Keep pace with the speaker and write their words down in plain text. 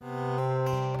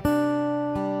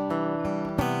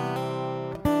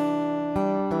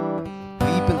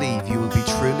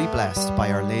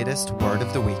Adventist Word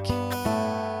of the Week.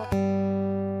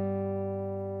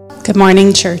 Good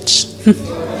morning, church.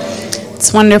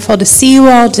 It's wonderful to see you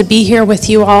all, to be here with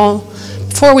you all.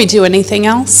 Before we do anything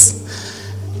else,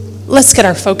 let's get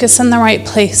our focus in the right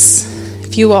place.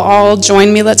 If you will all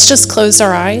join me, let's just close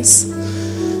our eyes.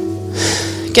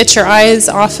 Get your eyes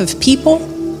off of people.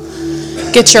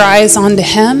 Get your eyes onto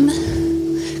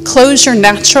Him. Close your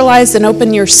natural eyes and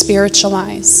open your spiritual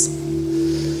eyes.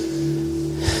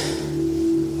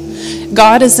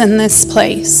 God is in this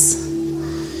place.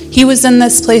 He was in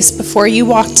this place before you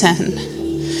walked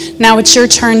in. Now it's your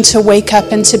turn to wake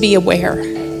up and to be aware.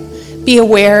 Be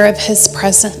aware of His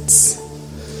presence.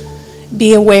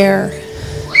 Be aware.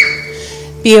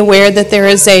 Be aware that there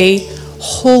is a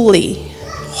holy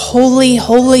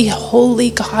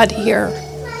God here.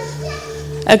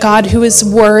 A God who is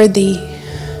worthy.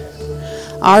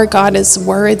 Our God is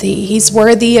worthy. He's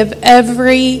worthy of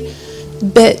every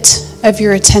bit of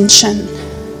your attention.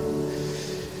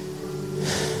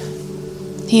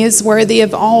 He is worthy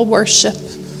of all worship.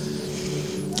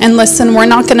 And listen, we're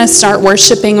not going to start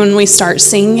worshiping when we start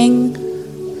singing.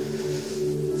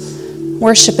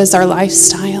 Worship is our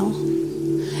lifestyle.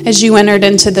 As you entered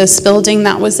into this building,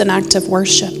 that was an act of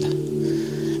worship.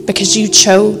 Because you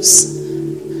chose.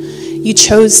 You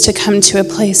chose to come to a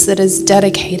place that is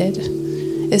dedicated,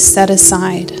 is set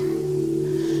aside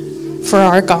for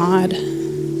our God.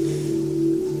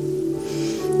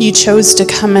 You chose to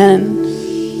come in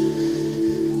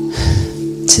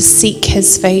to seek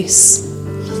His face,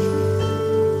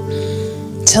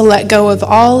 to let go of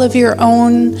all of your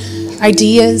own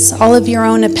ideas, all of your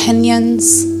own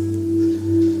opinions,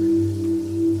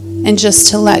 and just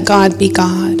to let God be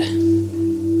God.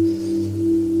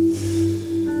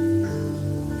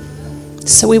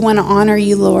 So we want to honor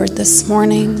you, Lord, this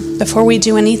morning. Before we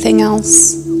do anything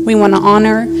else, we want to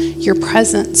honor your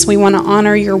presence. We want to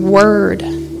honor your word.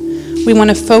 We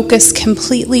want to focus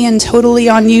completely and totally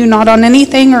on you, not on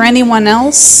anything or anyone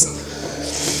else,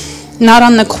 not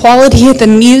on the quality of the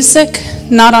music,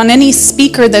 not on any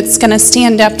speaker that's going to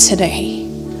stand up today.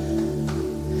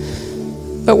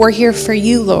 But we're here for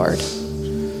you, Lord.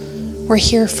 We're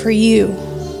here for you.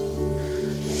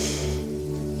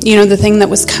 You know, the thing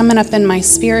that was coming up in my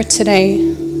spirit today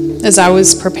as I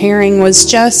was preparing was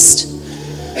just,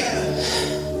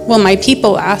 will my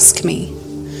people ask me?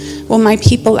 Will my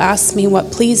people ask me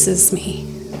what pleases me?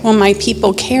 Will my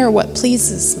people care what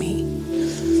pleases me?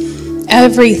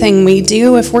 Everything we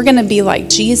do, if we're going to be like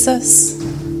Jesus,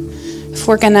 if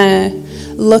we're going to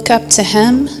look up to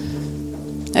Him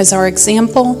as our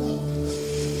example,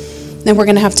 then we're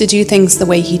going to have to do things the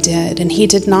way He did. And He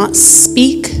did not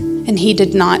speak, and He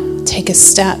did not take a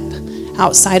step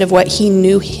outside of what He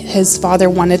knew His Father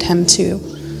wanted Him to.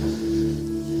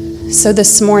 So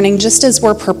this morning, just as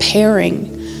we're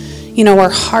preparing, you know, our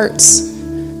hearts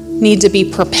need to be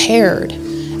prepared.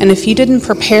 And if you didn't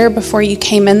prepare before you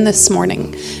came in this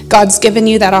morning, God's given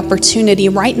you that opportunity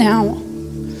right now.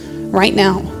 Right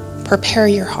now, prepare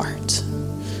your heart.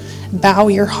 Bow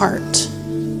your heart.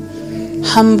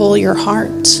 Humble your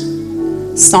heart.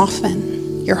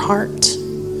 Soften your heart.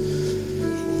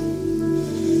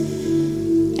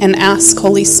 And ask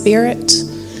Holy Spirit,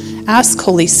 how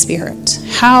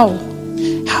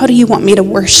do you want me to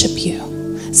worship you?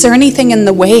 Is there anything in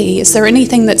the way? Is there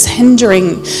anything that's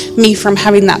hindering me from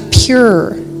having that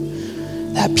pure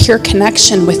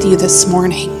connection with you this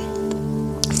morning?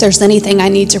 If there's anything I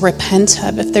need to repent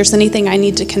of, if there's anything I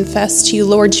need to confess to you,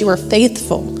 Lord, you are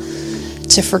faithful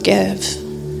to forgive.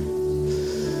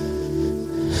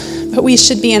 But we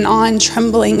should be in awe and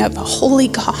trembling of a holy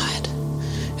God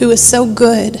who is so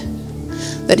good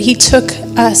that He took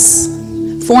us,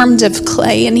 formed of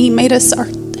clay, and He made us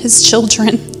His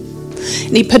children.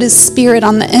 And He put His Spirit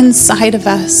on the inside of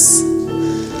us.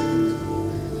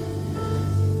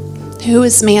 Who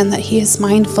is man that He is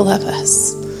mindful of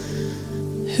us?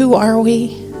 Who are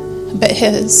we but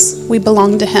His? We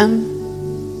belong to Him.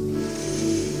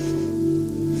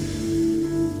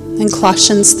 In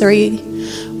Colossians 3,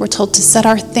 we're told to set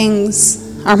our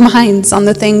minds on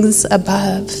the things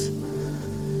above,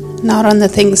 not on the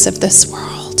things of this world.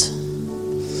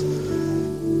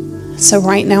 So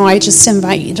right now, I just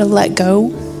invite you to let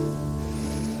go.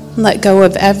 Let go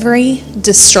of every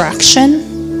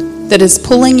distraction that is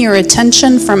pulling your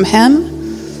attention from Him.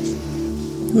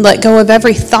 Let go of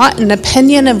every thought and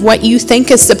opinion of what you think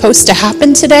is supposed to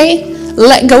happen today.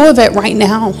 Let go of it right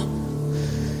now.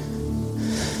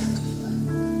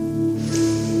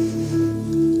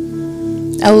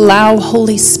 Allow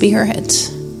Holy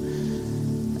Spirit,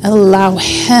 allow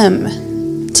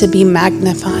Him to be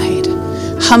magnified.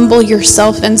 Humble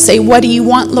yourself and say, what do you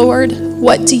want, Lord?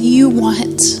 What do you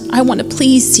want? I want to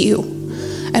please you.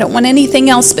 I don't want anything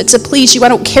else but to please you. I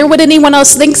don't care what anyone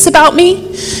else thinks about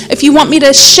me. If you want me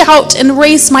to shout and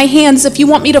raise my hands, if you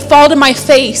want me to fall to my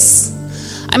face,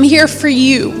 I'm here for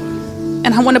you. And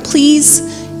I want to please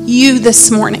you this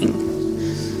morning.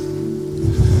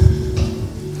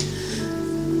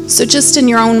 So just in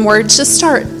your own words, just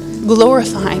start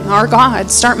glorifying our God.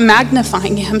 Start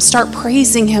magnifying him. Start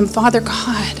praising him. Father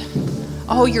God,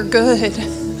 oh, you're good.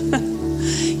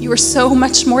 You are so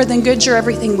much more than good. You're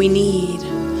everything we need.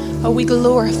 Oh, we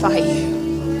glorify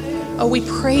you. Oh, we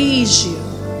praise you.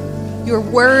 You're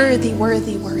worthy,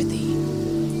 worthy, worthy.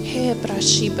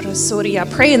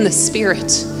 Pray in the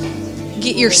Spirit.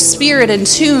 Get your spirit in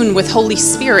tune with Holy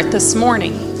Spirit this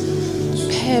morning.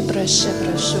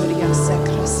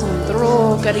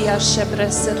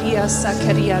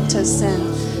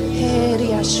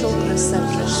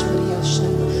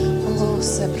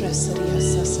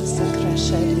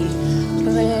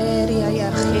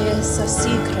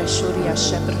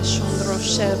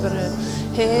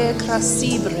 He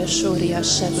krasibre shoria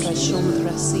shebra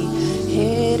shondrasi.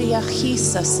 He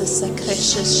riachisa se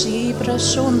kreshe shibra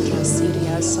shondrasi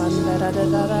ria sandara da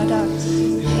da da.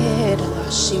 He la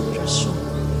shibra shon.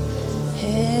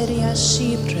 He ria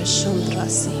shibra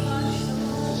shondrasi.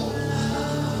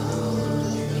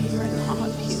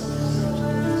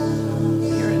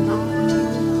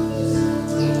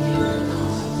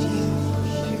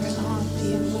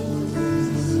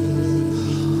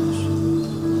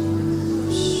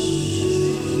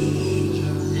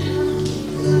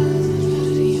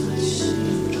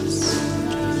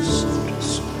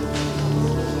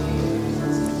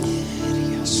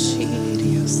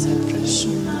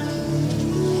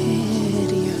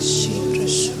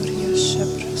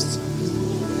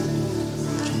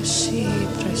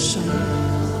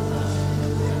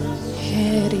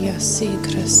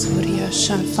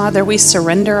 Father, we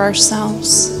surrender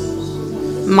ourselves,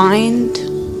 mind,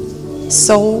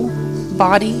 soul,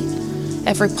 body,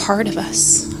 every part of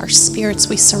us, our spirits,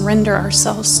 we surrender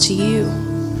ourselves to you.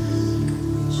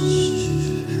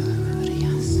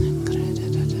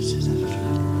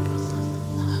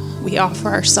 We offer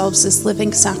ourselves as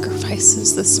living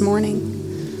sacrifices this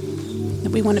morning.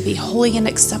 That we want to be holy and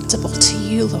acceptable to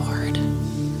you, Lord.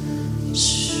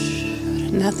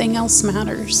 Nothing else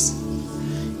matters.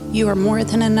 You are more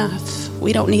than enough.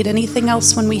 We don't need anything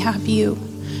else when we have you.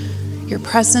 Your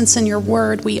presence and your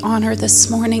word we honor this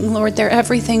morning, Lord. They're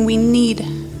everything we need.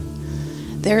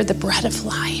 They're the bread of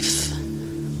life,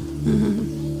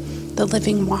 the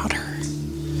living water,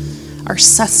 our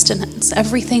sustenance,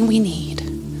 everything we need.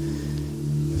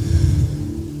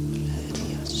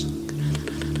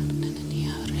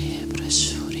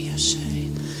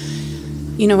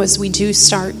 You know, as we do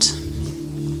start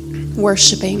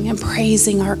worshiping and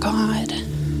praising our God,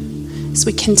 as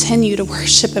we continue to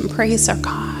worship and praise our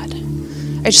God,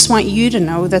 I just want you to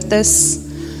know that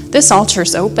this altar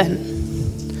is open.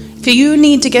 If you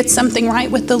need to get something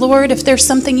right with the Lord, if there's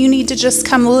something you need to just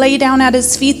come lay down at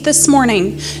his feet this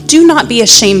morning, do not be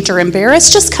ashamed or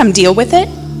embarrassed. Just come deal with it.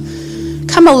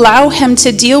 Come allow him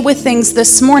to deal with things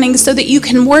this morning so that you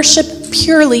can worship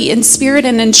purely in spirit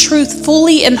and in truth,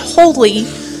 fully and wholly.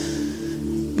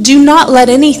 Do not let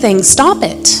anything stop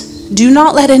it. Do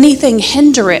not let anything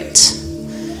hinder it.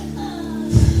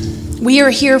 We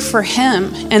are here for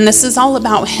him, and this is all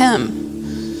about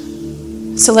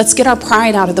him. So let's get our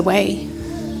pride out of the way.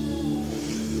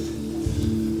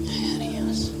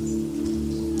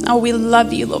 Oh, we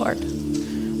love you, Lord.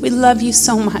 We love you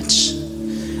so much.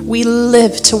 We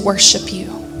live to worship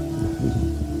you.